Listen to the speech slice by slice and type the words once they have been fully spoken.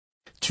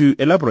to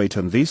elaborate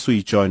on this,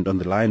 we joined on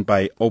the line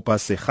by Oupa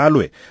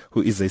Segalwe,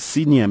 who is a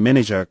senior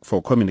manager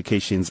for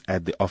communications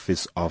at the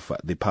Office of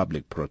the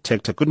Public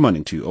Protector. Good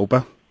morning to you,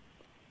 Oupa.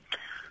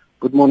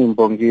 Good morning,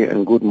 Bongi,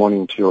 and good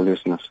morning to your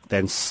listeners.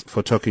 Thanks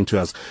for talking to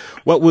us.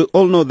 Well, we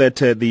all know that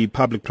the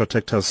Public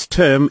Protector's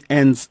term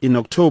ends in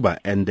October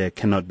and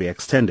cannot be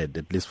extended,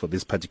 at least for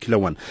this particular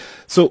one.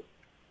 So,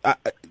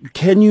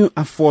 can you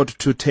afford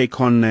to take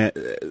on,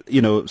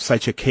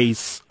 such a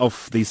case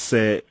of this,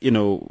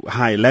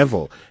 high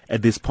level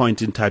at this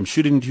point in time?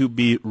 Shouldn't you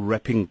be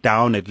wrapping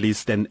down at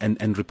least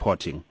and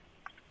reporting?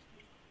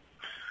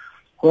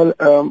 Well,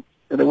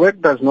 the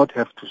work does not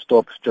have to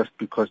stop just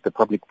because the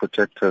Public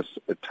Protector's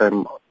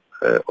term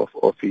of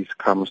office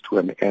comes to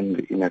an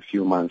end in a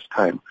few months'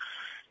 time.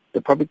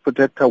 The Public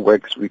Protector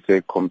works with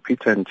a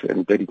competent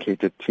and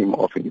dedicated team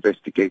of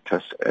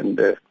investigators,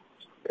 and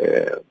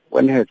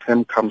when her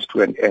term comes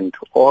to an end,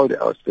 all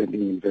the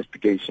outstanding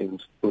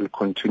investigations will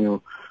continue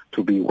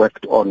to be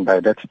worked on by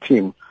that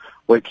team,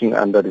 working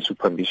under the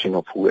supervision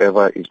of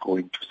whoever is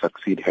going to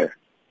succeed her.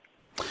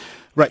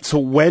 Right. So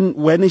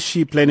when is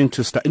she planning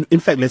to start? In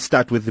fact, let's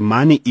start with the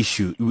money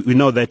issue. We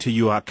know that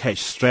you are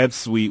cash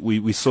strapped.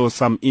 We saw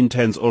some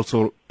interns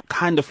also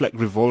kind of like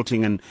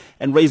revolting and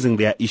raising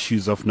their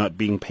issues of not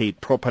being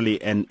paid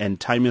properly and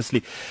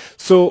timelessly.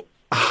 So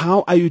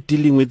how are you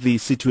dealing with the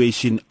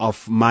situation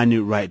of money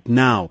right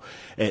now?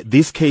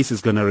 This case is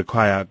going to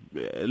require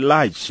a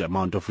large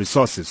amount of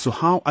resources. So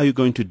how are you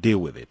going to deal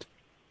with it?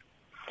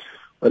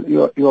 Well,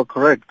 you are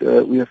correct.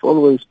 We have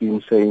always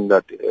been saying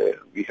that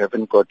we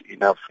haven't got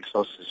enough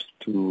resources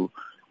to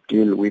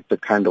deal with the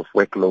kind of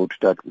workload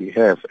that we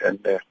have,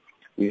 and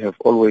we have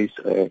always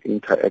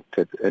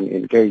interacted and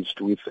engaged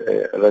with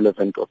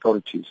relevant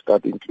authorities,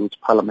 that includes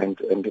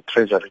Parliament and the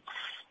Treasury,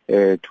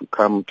 to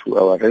come to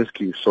our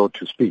rescue, so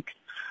to speak.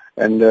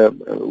 And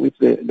with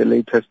the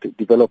latest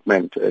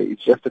development,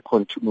 it's just a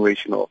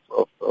continuation of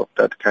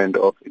that kind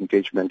of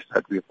engagement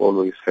that we've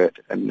always had.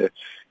 And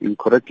you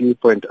correctly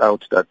point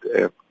out that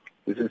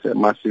this is a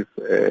massive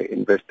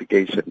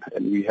investigation,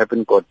 and we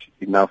haven't got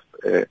enough,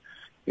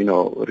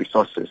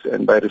 resources.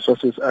 And by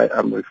resources, I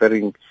am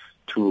referring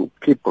to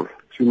people,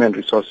 human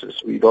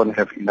resources. We don't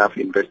have enough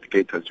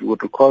investigators. You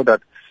would recall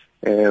that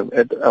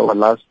at our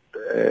last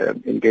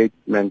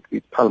engagement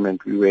with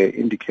Parliament, we were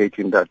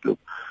indicating that, look,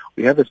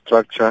 we have a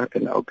structure,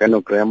 an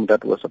organogram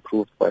that was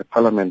approved by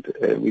Parliament,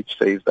 which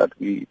says that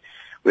we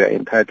are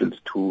entitled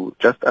to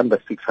just under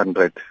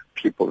 600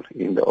 people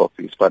in the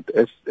office. But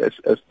as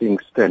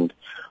things stand,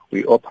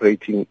 we're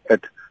operating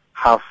at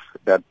half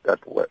that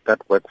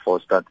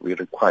workforce that we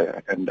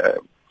require, and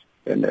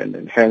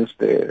hence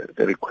the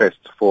request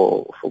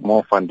for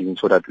more funding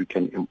so that we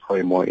can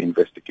employ more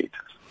investigators.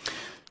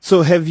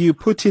 So have you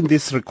put in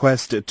this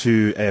request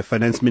to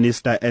Finance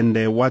Minister,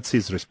 and what's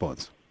his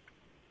response?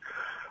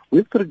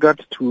 With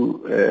regard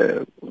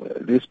to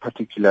this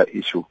particular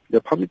issue,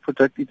 the Public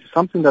Protector, it is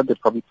something that the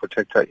Public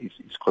Protector is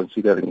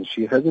considering.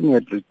 She hasn't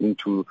yet written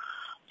to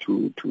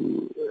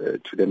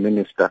the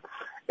Minister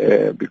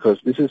because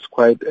this is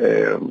quite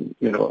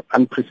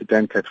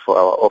unprecedented for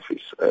our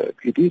office.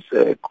 It is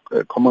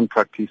a common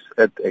practice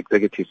at the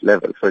executive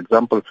level. For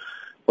example,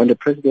 when the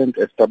President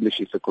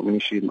establishes a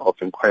commission of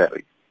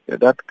inquiry,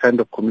 that kind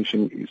of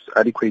commission is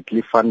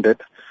adequately funded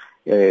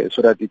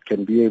so that it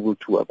can be able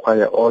to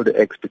acquire all the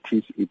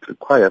expertise it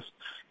requires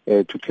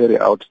to carry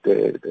out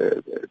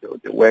the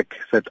work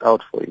set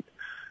out for it.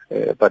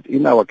 But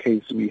in our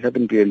case, we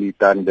haven't really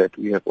done that.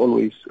 We have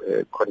always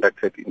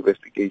conducted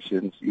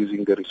investigations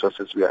using the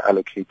resources we are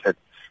allocated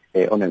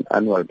on an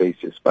annual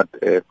basis. But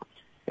as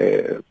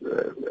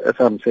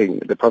I'm saying,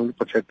 the Public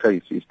Protector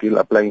is still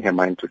applying her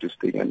mind to this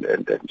thing,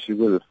 and she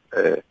will,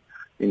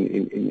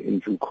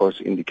 in due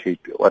course, indicate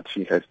what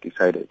she has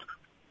decided.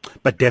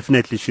 But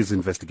definitely she's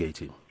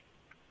investigating.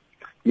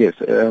 Yes,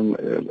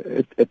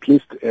 at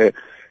least, the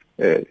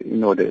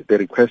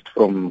request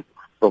from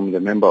the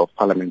Member of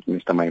Parliament,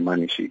 Mr.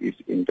 Maimane, she is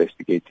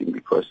investigating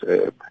because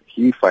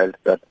he filed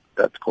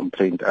that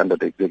complaint under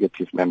the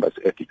Executive Members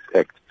Ethics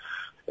Act,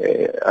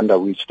 under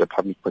which the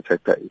Public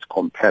Protector is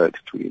compelled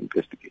to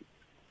investigate.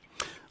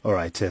 All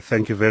right.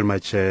 Thank you very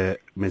much,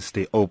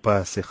 Mr.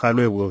 Oupa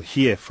Segalwe. We'll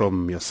hear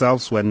from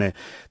yourselves when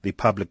the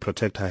Public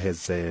Protector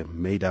has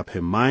made up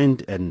her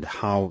mind and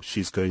how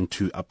she's going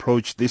to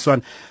approach this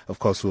one. Of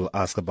course, we'll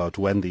ask about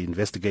when the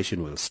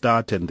investigation will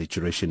start and the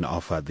duration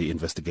of the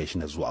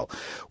investigation as well.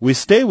 We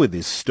stay with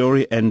this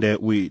story and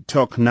we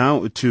talk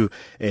now to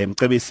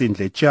Mcebisi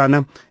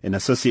Ndletyana, an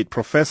associate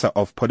professor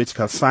of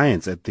political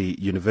science at the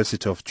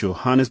University of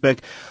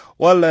Johannesburg.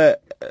 Well,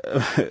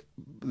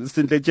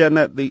 Mr.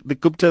 Ndletyana, the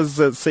Guptas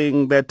are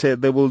saying that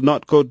they will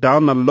not go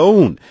down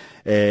alone.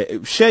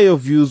 Share your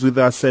views with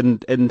us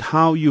and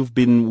how you've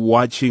been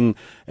watching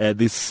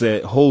this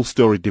whole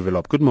story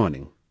develop. Good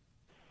morning.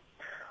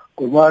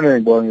 Good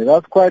morning, Bongi.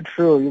 That's quite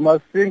true. You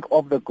must think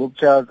of the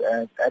Guptas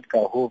as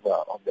Edgar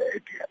Hoover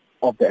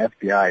of the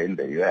FBI in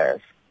the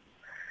U.S.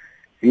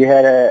 He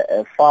had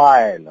a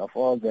file of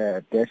all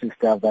the dirty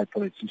stuff that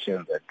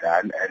politicians had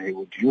done, and he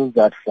would use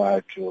that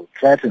file to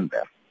threaten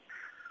them.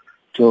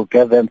 to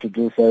get them to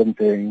do certain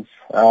things.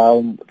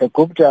 The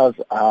Guptas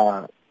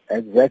are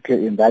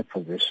exactly in that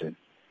position.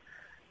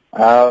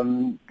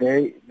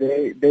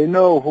 They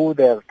know who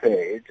they've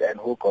paid and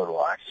who got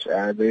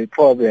what. They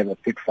probably have a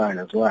big fine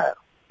as well.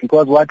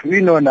 Because what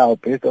we know now,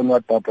 based on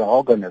what Dr.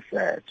 Hogan has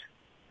said,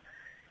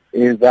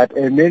 is that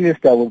a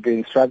minister will be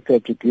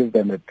instructed to give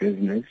them a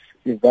business.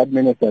 If that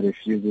minister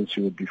refuses,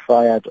 she will be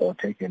fired or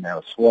taken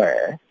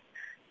elsewhere.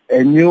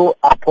 A new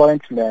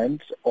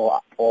appointment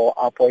or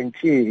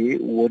appointee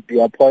would be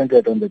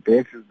appointed on the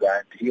basis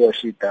that he or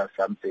she does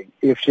something.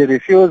 If she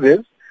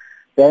refuses,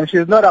 then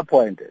she's not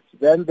appointed.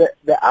 Then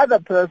the other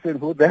person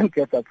who then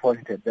gets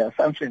appointed, the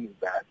assumption is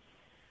that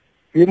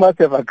he must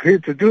have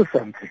agreed to do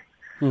something.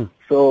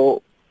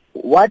 So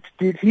what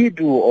did he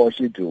do or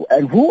she do,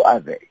 and who are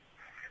they?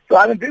 So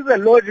I mean, this is a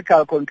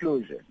logical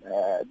conclusion.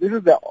 This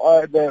is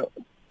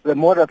the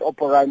modus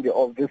operandi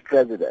of this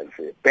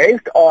presidency,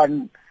 based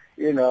on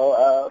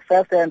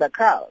first-hand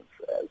accounts.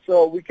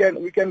 So we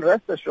can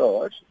rest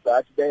assured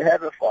that they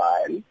have a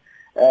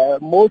file.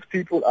 Most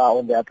people are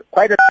on their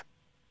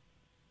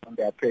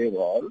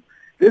payroll.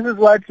 This is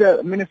what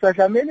Minister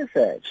Dlamini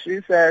said. She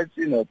said,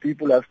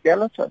 people have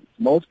skeletons.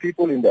 Most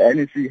people in the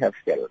NEC have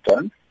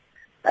skeletons.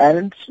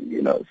 And,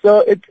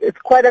 so it's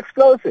quite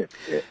explosive.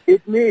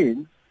 It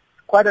means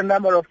quite a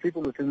number of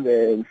people within the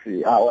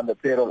ANC are on the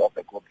payroll of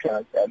the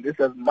Guptas, and this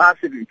has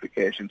massive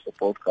implications for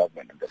both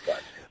government and the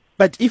party.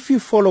 But if you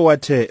follow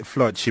what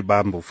Floyd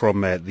Shibambu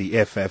from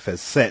the FF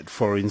has said,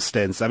 for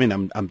instance, I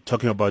mean, I'm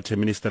talking about a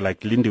minister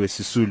like Lindiwe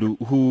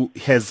Sisulu, who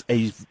has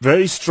a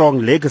very strong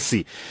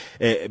legacy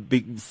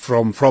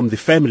from the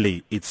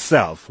family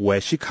itself,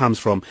 where she comes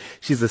from.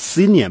 She's a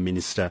senior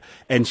minister,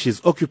 and she's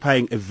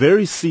occupying a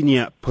very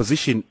senior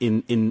position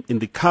in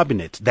the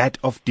cabinet, that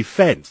of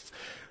defense.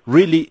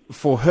 Really,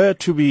 for her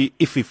to be,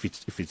 if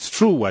it's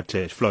true what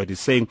Floyd is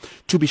saying,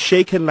 to be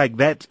shaken like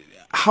that,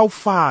 how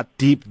far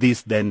deep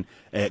this then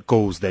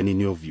goes then in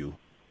your view?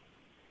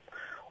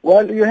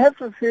 Well, you have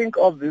to think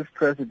of this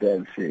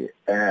presidency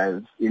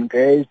as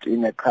engaged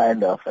in a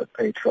kind of a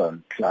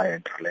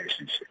patron-client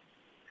relationship.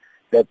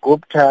 The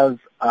Guptas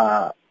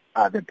are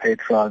the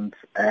patrons,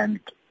 and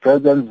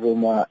President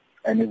Zuma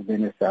and his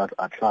ministers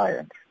are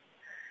clients.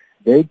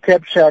 They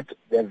captured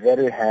the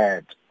very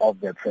head of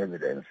the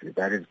presidency,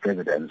 that is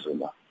President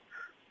Zuma.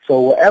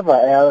 So whoever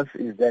else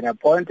is then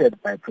appointed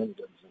by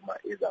President Zuma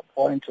is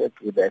appointed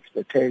with the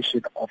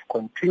expectation of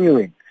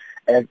continuing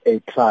as a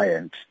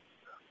client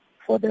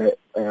for the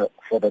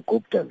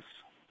Guptas.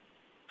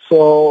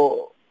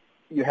 So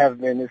you have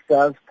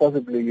ministers,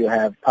 possibly you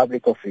have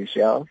public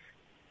officials,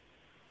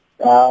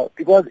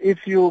 because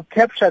if you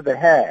capture the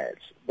head,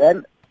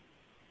 then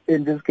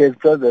in this case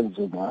President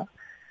Zuma,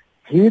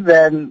 he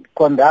then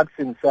conducts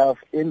himself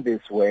in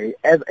this way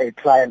as a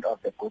client of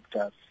the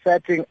Guptas,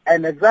 setting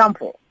an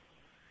example.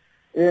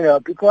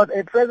 Because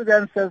a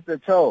president sets the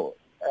tone,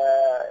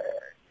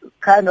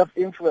 kind of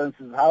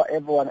influences how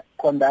everyone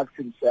conducts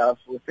himself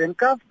within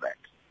government.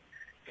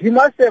 He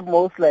must have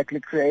most likely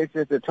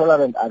created a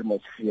tolerant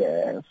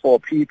atmosphere for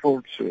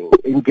people to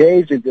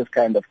engage in this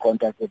kind of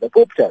contact with the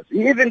Guptas.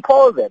 He even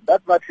called them.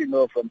 That's what we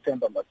know from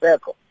Themba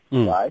Maseko,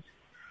 right?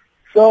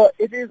 So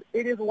it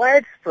is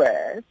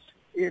widespread.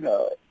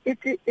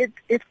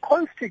 It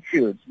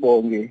constitutes,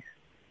 Bongi,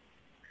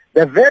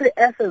 the very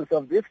essence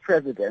of this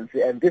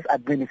presidency and this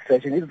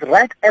administration is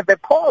right at the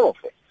core of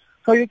it.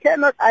 So you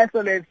cannot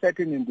isolate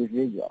certain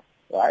individuals,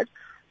 right?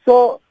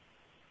 So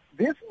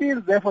this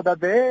means, therefore, that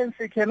the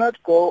ANC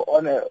cannot go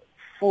on a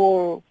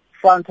full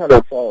frontal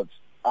assault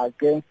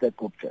against the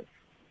Guptas.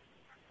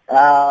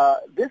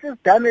 This is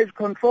damage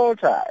control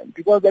time,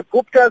 because the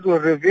Guptas will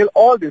reveal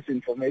all this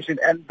information,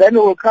 and then we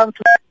will come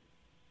to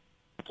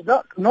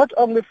not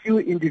only few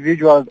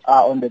individuals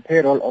are on the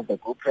payroll of the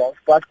Guptas,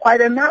 but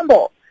quite a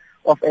number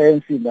of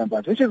ANC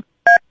members, which is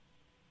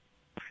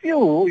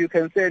few. You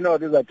can say, no,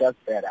 these are just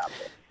bad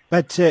apples.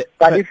 But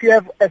if you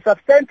have a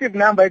substantive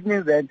number, it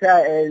means the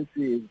entire ANC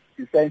is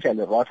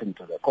essentially rotten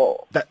to the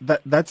core.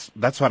 That's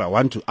what I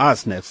want to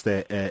ask next,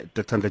 Dr.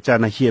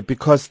 Ndletyana here,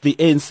 because the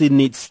ANC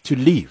needs to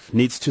live,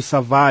 needs to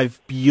survive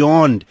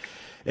beyond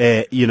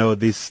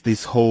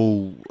this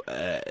whole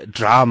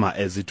drama,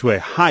 as it were,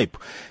 hype,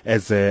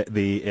 as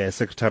the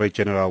Secretary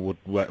General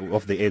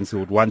of the ANC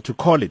would want to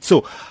call it.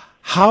 So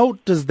how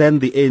does then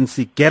the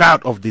ANC get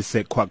out of this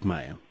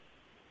quagmire?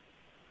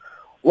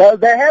 Well,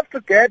 they have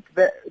to get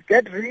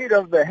rid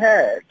of the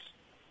head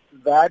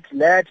that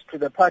led to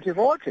the party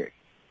voting,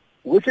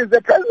 which is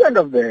the president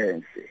of the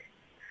ANC.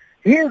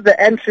 He is the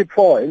entry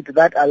point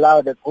that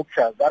allowed the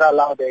Guptas, that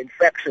allowed the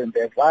infection,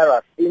 the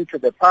virus into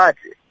the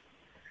party.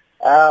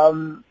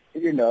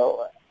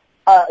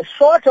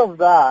 Short of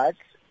that,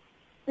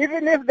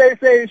 even if they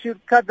say you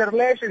should cut the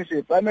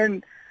relationship, I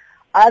mean,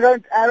 I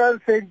don't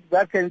think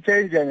that can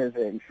change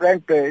anything.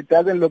 Frankly, it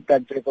doesn't look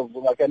like Jacob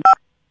Zuma can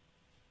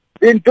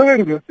been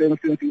doing this thing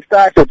since he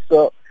started.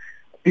 So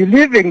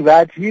believing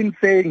that him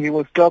saying he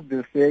will stop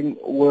this thing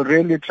will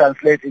really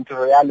translate into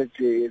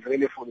reality is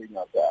really fooling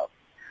yourself.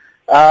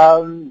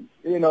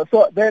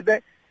 So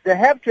they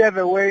have to have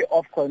a way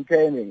of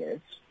containing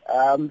it.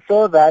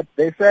 so that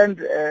they send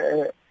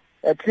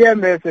a clear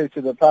message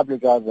to the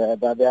public out there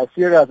that they are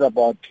serious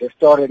about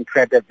restoring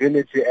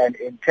credibility and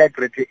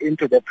integrity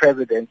into the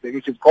presidency,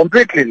 which is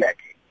completely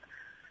lacking.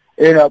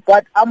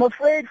 But I'm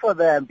afraid for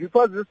them,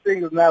 because this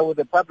thing is now with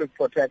the public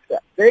protector.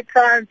 They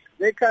can't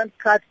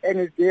cut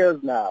any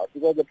deals now,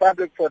 because the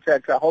public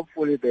protector,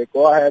 hopefully they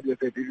go ahead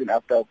with it even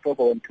after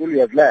October when Thuli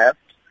has left.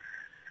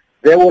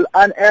 They will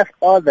unearth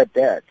all the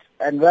debt,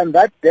 and when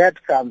that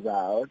debt comes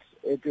out,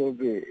 it will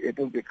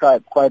be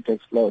quite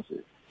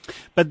explosive.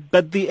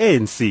 But the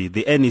ANC,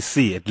 the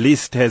NEC, at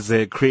least has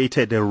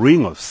created a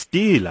ring of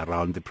steel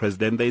around the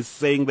president. They're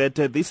saying that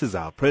this is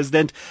our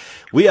president.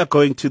 We are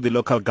going to the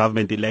local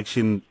government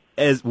election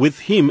with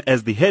him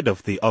as the head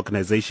of the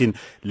organization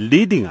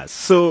leading us.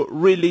 So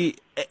really,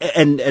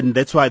 and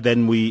that's why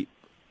then we,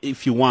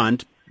 if you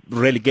want,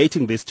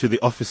 relegating this to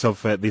the office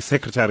of the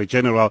Secretary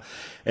General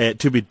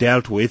to be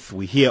dealt with.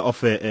 We hear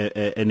of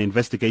an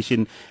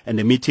investigation and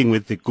a meeting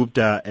with the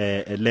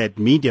Gupta-led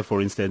media,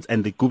 for instance,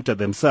 and the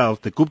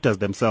Guptas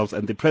themselves,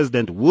 and the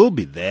president will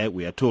be there.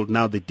 We are told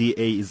now the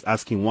DA is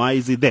asking why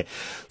is he there.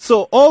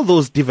 So all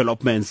those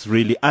developments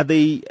really, are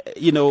they,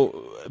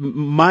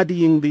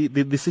 muddying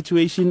the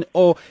situation,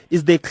 or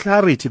is there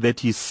clarity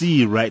that you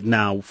see right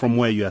now from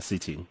where you are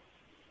sitting?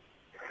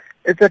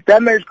 It's a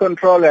damage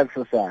control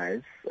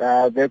exercise.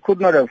 They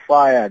could not have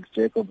fired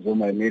Jacob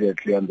Zuma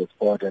immediately on the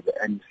spot at the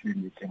NEC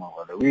meeting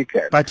over the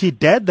weekend. But he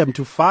dared them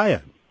to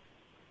fire.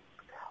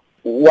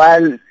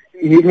 Well,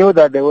 he knew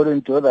that they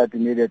wouldn't do that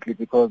immediately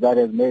because that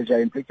has major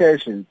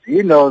implications.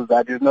 He knows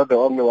that he's not the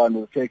only one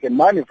who's taken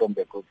money from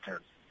the Guptas.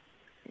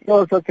 He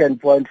also can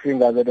point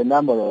fingers at a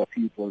number of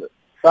people.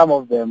 Some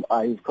of them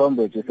are his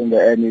comrades in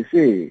the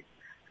NEC.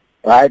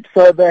 Right,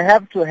 so they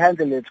have to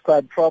handle it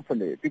quite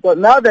properly, because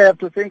now they have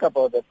to think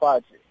about the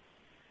party.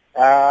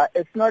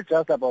 It's not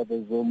just about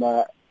the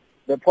Zuma.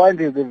 The point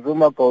is, if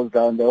Zuma goes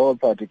down, the whole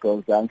party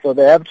goes down. So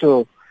they have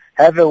to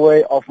have a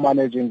way of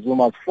managing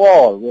Zuma's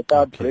fall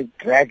without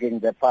dragging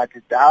the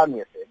party down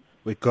with him.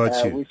 We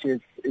got you. Which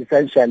is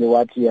essentially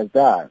what he has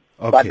done.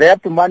 Okay. But they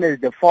have to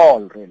manage the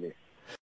fall, really.